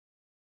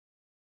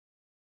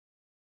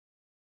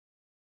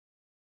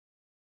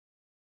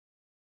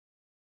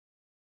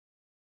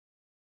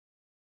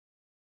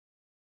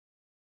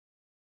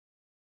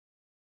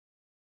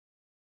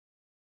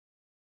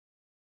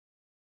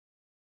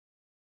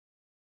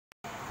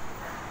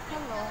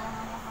Hello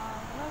mga mahal,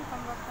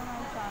 welcome back to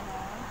my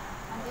channel.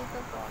 Andito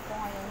po ako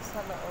ngayon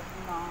sa loob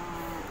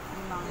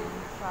ng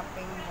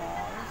shopping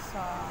mall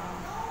sa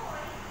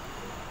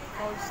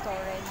cold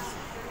storage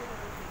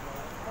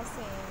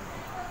kasi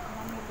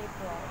namili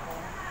po ako.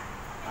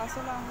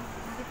 Kaso lang,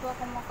 hindi po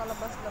ako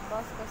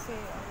makalabas-labas kasi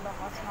ang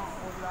lakas ng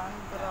ulan.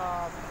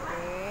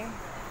 Grabe.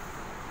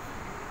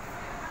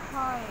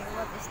 Hi,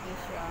 what is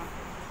this ya?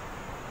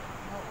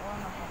 Oo,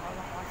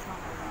 napakalakas ng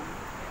ulan.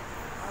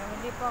 Ay,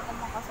 hindi pa ako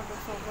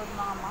makasugod-sugod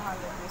mga mahal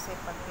kasi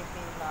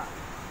pagpipila.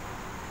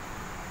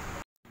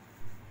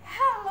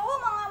 Hello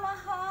mga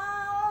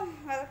mahal!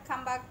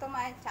 Welcome back to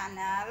my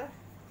channel.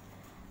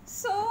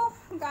 So,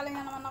 galing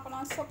na naman ako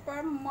ng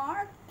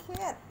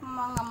supermarket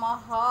mga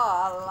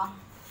mahal.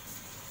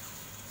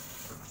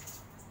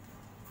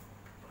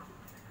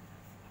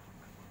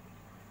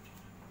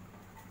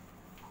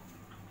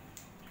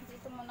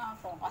 Dito muna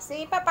ako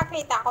kasi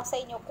ipapakita ko sa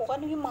inyo kung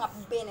ano yung mga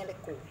binili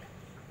ko.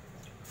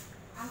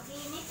 Ang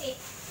init eh.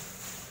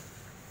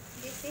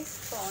 This is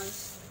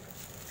sponge.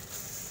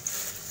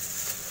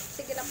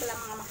 Sige lang pala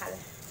mga mahal.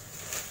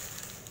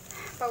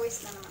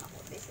 Pawis na naman ako.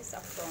 This is a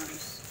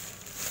sponge.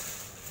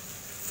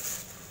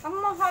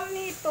 Ang mahal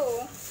nito.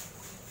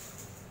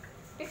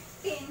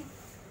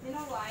 15. You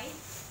know why?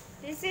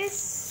 This is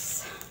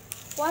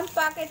 1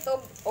 packet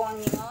of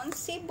onion,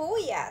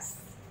 sibuyas.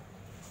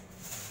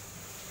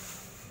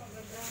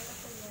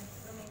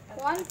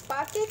 1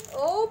 packet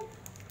of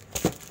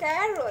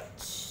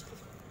carrots.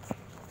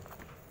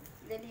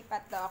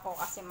 Lilipat daw ako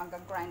kasi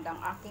mag-grind ang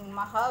aking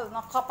mahal na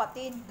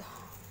kapatid.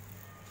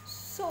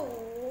 So,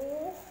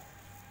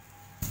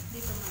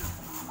 dito muna ako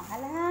mga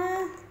mahal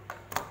ha.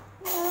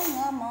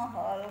 Mga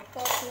mahal,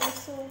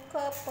 kapuso,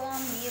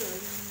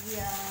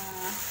 kapamilya.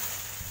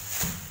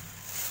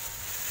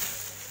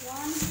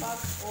 1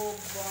 pack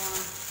of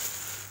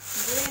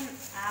green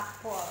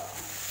apple.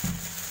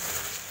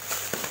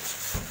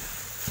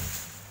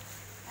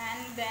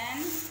 And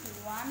then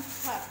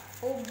 1 pack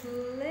of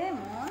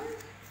lemon.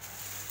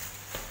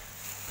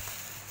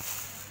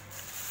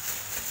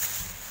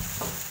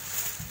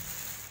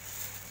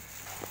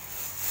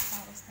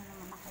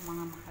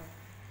 Mga mahal.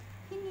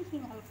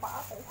 Hinihingal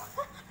pa ako.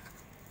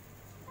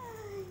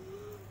 Ay,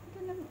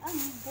 ganun ang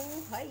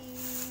buhay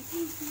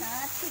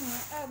natin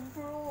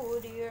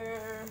abroad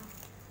here.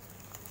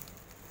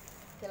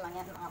 Okay lang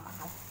yan mga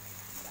mahal.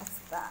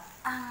 Basta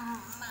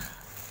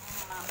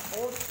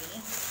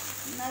mabuti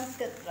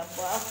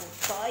nagtatrabaho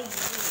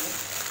tayo.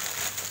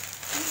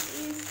 This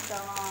is the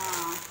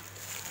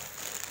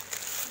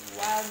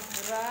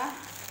Waldra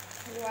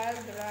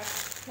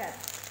cat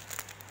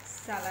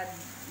salad.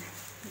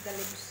 The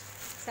leaves,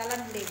 salad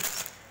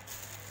leaves,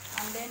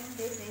 and then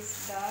this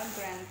is the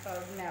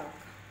grandpa milk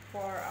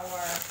for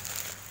our,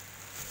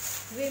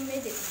 we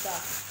made it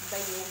the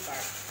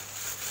yogurt.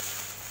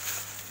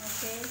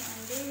 Okay,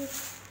 and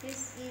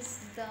this is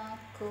the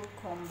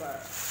cucumber.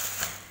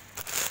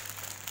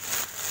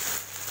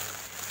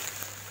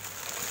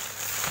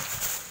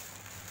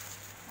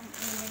 Ang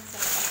init sa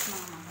labas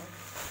mga mahal.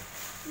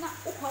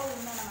 Nauhaw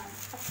na naman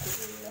ako.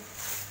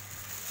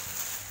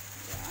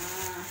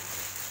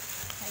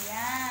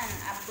 Ayan,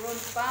 abroad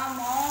pa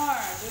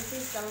more. This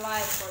is the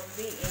life for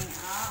being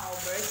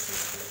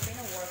overseas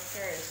Filipino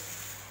workers.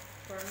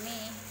 For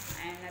me,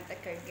 I'm not a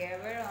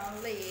caregiver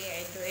only.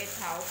 I do it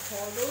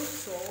household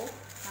also.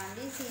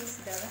 And this is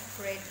the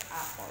red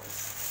apples.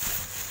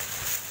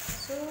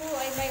 So,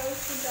 I buy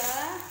also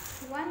the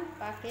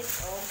 1 packet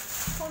of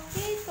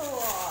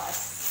potatoes.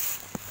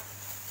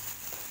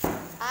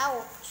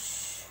 Ouch!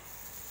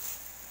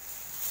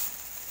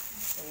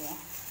 Okay.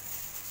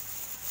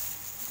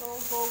 Go,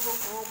 go, go,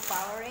 go,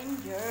 Power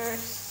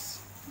Rangers.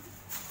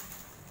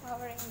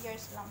 Power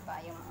Rangers lang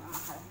tayo mga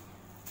mahal.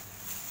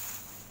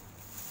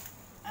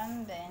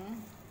 And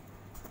then,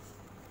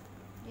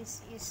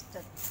 this is the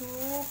 2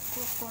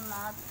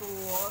 coconut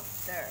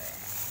water.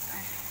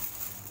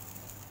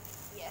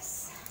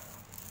 Yes.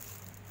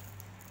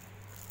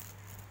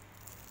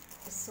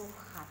 It's so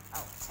hot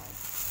outside.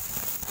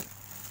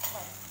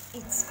 But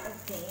it's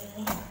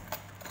okay.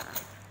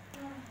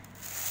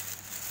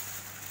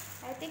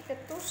 I take the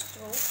 2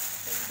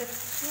 strokes with the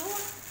 2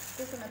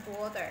 coconut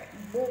water.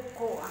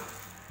 Buko.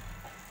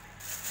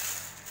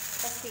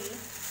 Kasi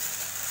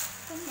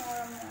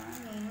tomorrow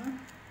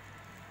morning,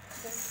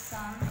 the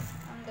son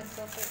and the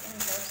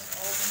daughter-in-law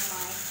of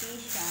my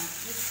patient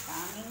is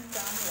coming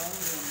from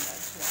London.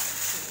 That's why.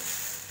 So,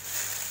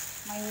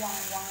 may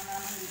wang-wang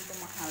na naman dito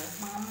mahal.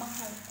 Mga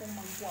mahal ko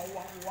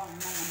magwawang-wang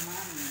na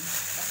naman.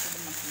 Kasi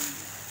dumating.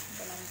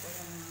 Ganun ko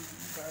yung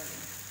girl.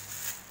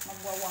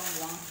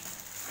 Magwawang-wang.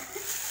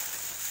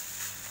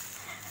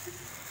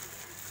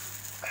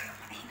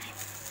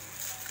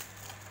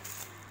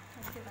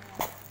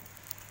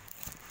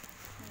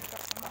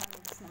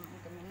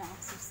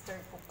 Sister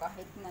ko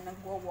kahit na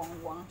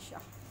nagwawang-wang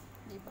siya.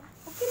 Diba?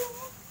 Okay lang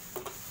yan.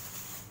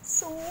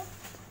 So,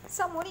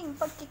 sa muling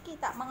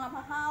pagkikita mga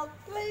mahal,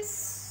 please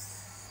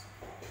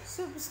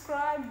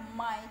subscribe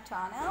my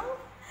channel,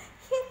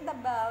 hit the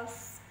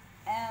bells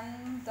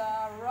and the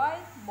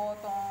right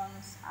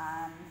buttons,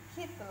 and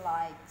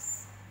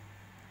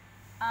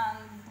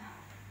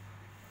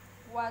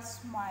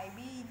watch my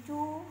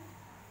video,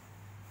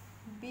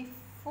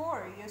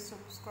 before you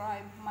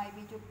subscribe my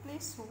video,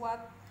 please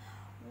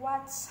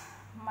watch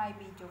my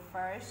video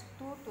first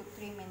 2 to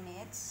 3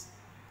 minutes,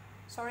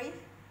 sorry,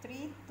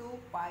 3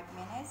 to 5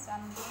 minutes,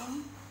 and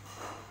then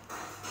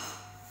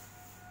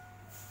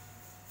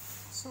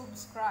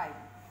subscribe.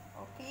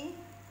 Okay,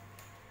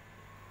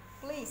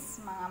 please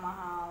mga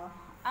mahal.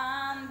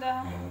 And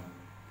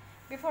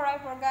before I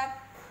forget,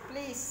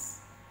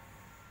 please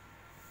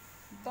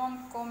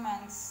don't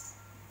comments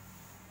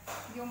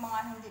yung mga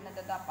hindi na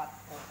dapat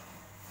po.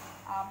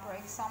 For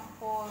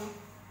example,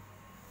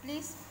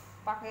 please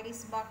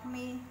paki-respect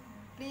me,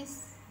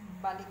 please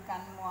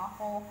balikan mo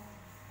ako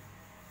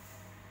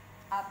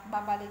at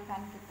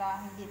babalikan kita.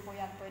 Hindi po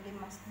yan pwede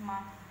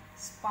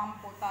ma-spam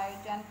po tayo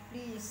dyan.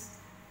 Please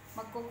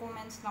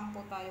magko-comments lang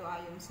po tayo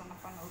ayon sa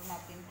napanood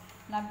natin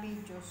na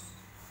videos,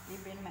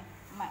 even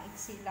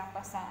maiksi lang,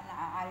 basta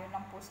naaayon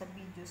lang po sa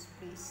videos.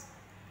 Please,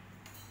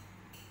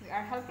 we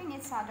are helping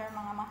each other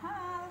mga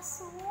mahal.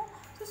 So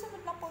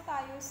susunod lang po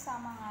tayo sa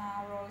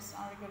mga rules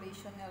and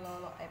regulation ni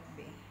Lolo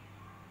FB.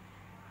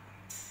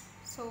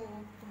 So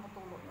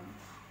tumutulo yung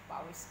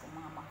pawis ko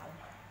mga mahal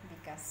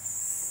because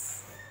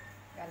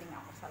galing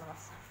ako sa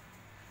labas.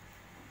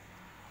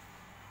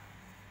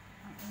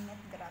 Ang init,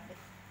 grabe.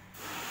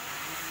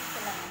 Ito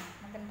lang,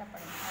 maganda pa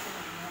rin.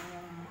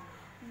 Yung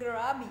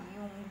grabe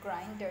yung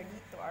grinder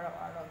dito,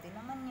 araw-araw din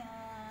naman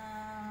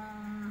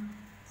yan.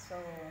 So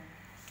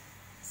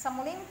sa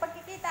muling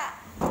pagkikita,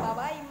 bye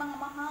bye mga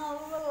mahal,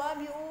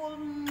 love you all.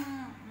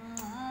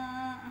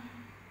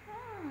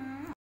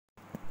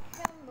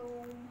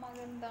 Hello,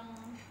 magandang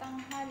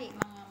tanghali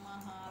mga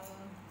mahal.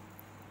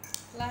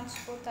 Lunch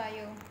po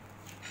tayo.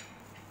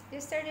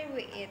 Yesterday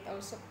we ate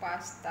also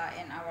pasta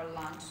in our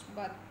lunch,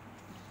 but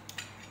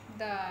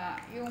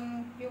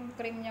yung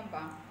cream niya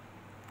ba,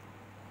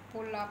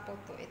 pula po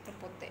to, ito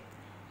puti,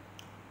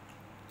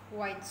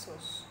 white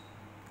sauce.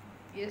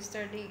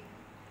 Yesterday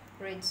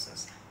red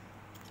sauce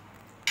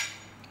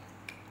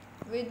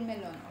with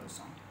melon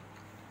also,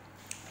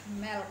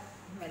 milk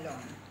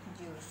melon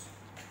juice.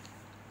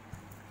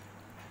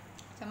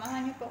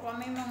 Samahan niyo po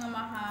kami mga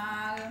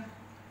mahal.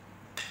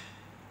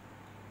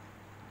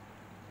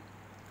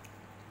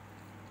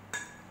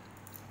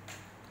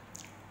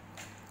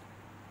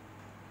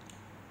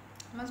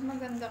 Mas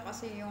maganda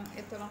kasi yung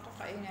ito lang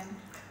kakainin.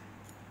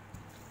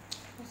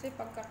 Kasi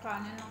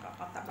pagkakanin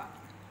nakakataba.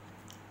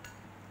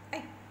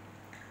 Ay!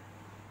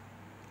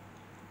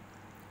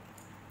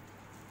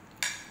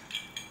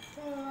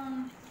 So,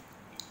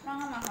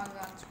 mga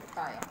mahagans po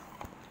tayo.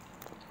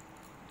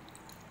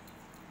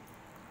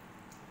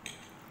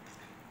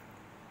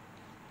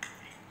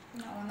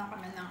 Nauna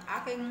kami ng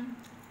aking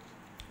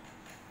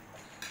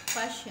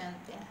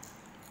pasyente.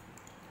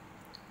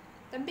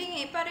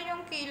 Tabingi pa rin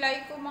yung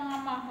kilay ko mga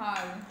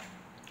mahal.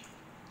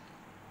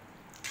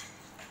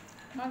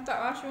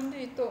 Mataas yung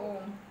dito oh.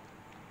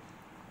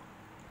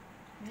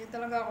 Hindi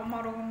talaga ako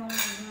marunong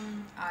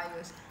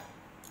ayos.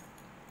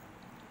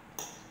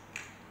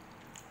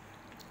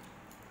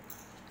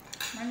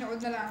 Manood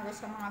na lang ako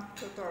sa mga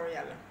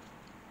tutorial.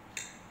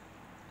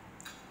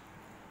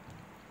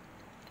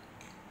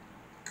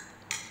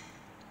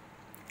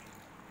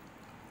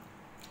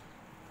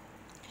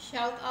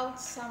 Shout out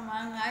sa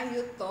mga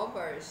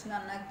YouTubers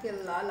na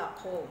nagkilala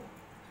ko.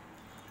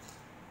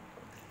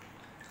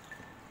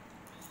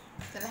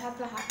 Sa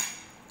lahat-lahat.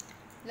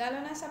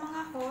 Lalo na sa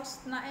mga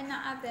host na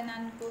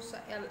ina-attenan ko sa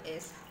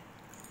LS.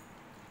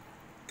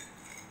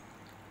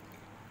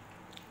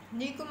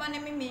 Hindi ko man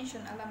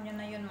i-mention, alam nyo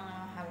na yun mga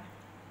mahal.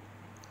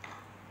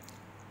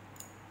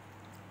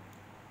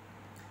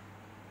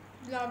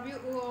 Love you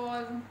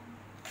all.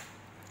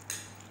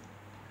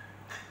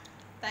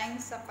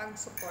 Thanks sa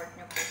pag-support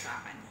nyo po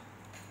sa akin.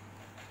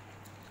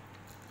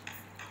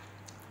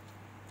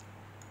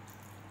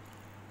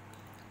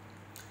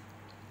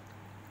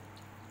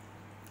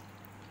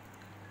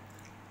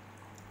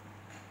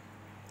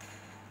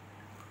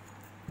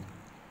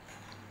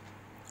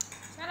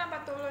 Sana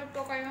patuloy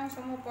po kayong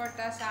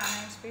sumuporta sa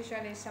amin,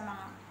 especially sa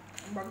mga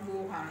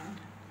baguhan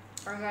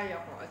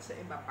kagaya ko at sa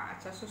iba pa at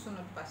sa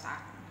susunod pa sa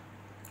akin.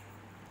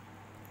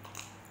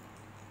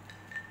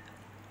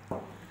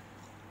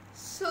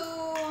 So,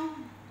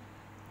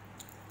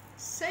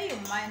 see you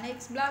my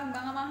next vlog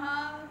mga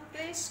mahal.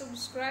 Please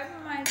subscribe to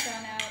my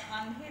channel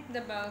and hit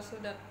the bell so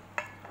that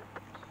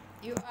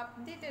you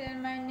updated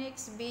in my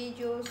next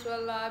videos.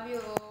 I love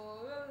you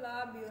all. I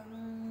love you.